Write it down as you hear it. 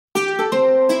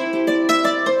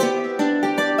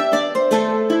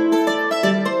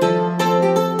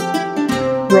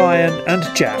Ken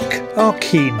and Jack are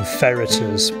keen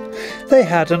ferreters. They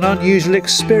had an unusual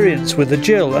experience with the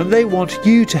Jill and they want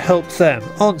you to help them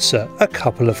answer a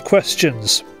couple of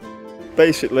questions.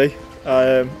 Basically,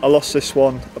 I lost this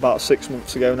one about 6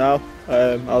 months ago now.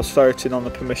 I was ferreting on the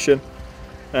permission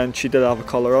and she did have a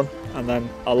collar on, and then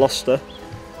I lost her.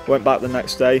 Went back the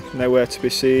next day, nowhere to be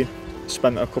seen.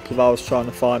 Spent a couple of hours trying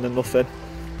to find her, nothing.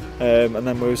 And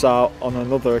then we was out on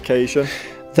another occasion.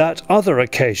 That other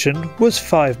occasion was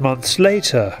 5 months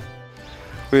later.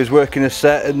 We was working a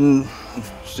set and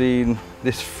seen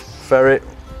this ferret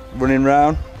running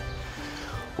round.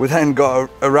 We then got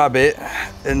a rabbit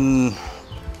and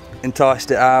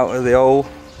enticed it out of the hole,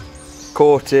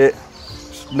 caught it,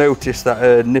 noticed that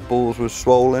her nipples was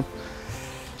swollen.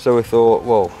 So we thought,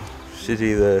 well, she's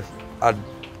either had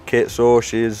kits or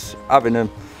she's having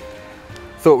them.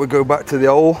 Thought we'd go back to the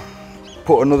hole,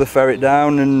 put another ferret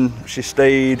down, and she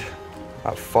stayed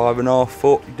about 5.5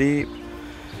 foot deep.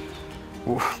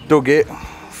 Dug it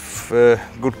for a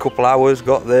good couple hours,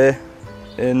 got there,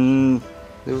 and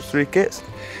there was 3 kits.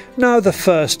 Now the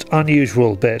first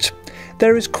unusual bit.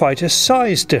 There is quite a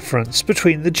size difference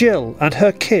between the Jill and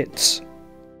her kits.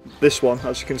 This one,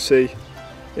 as you can see,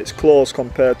 its claws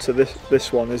compared to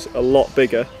this one is a lot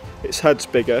bigger. Its head's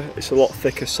bigger, it's a lot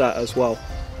thicker set as well.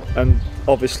 And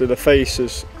obviously the face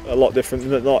is a lot different,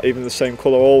 they're not even the same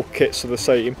colour, all kits are the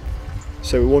same.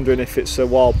 So we're wondering if it's a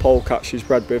wild polecat she's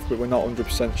bred with, but we're not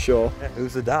 100% sure. Yeah,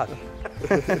 who's the dad?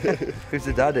 Who's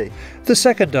the daddy? The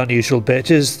second unusual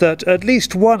bit is that at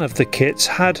least one of the kits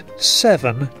had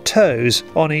 7 toes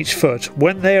on each foot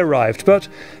when they arrived, but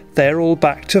they're all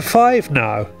back to 5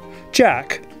 now.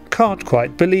 Jack can't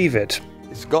quite believe it.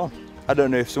 It's gone. I don't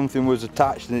know if something was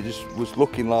attached and it just was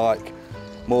looking like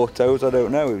more toes, I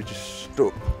don't know, it was just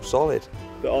stuck solid.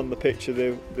 But on the picture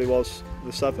there was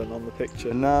the 7 on the picture.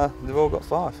 And they've all got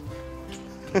 5.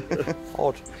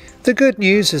 Odd. The good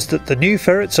news is that the new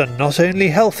ferrets are not only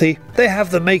healthy, they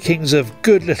have the makings of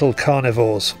good little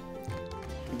carnivores.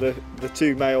 The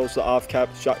 2 males that I've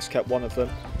kept, Jack's kept one of them.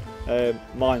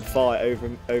 Mine fight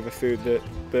over food,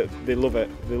 but they love it,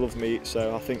 they love meat,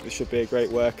 so I think this should be a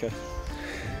great worker.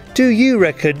 Do you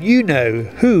reckon you know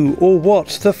who or what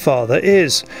the father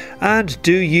is? And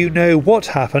do you know what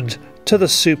happened to the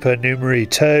supernumerary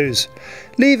toes?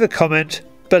 Leave a comment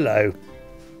below.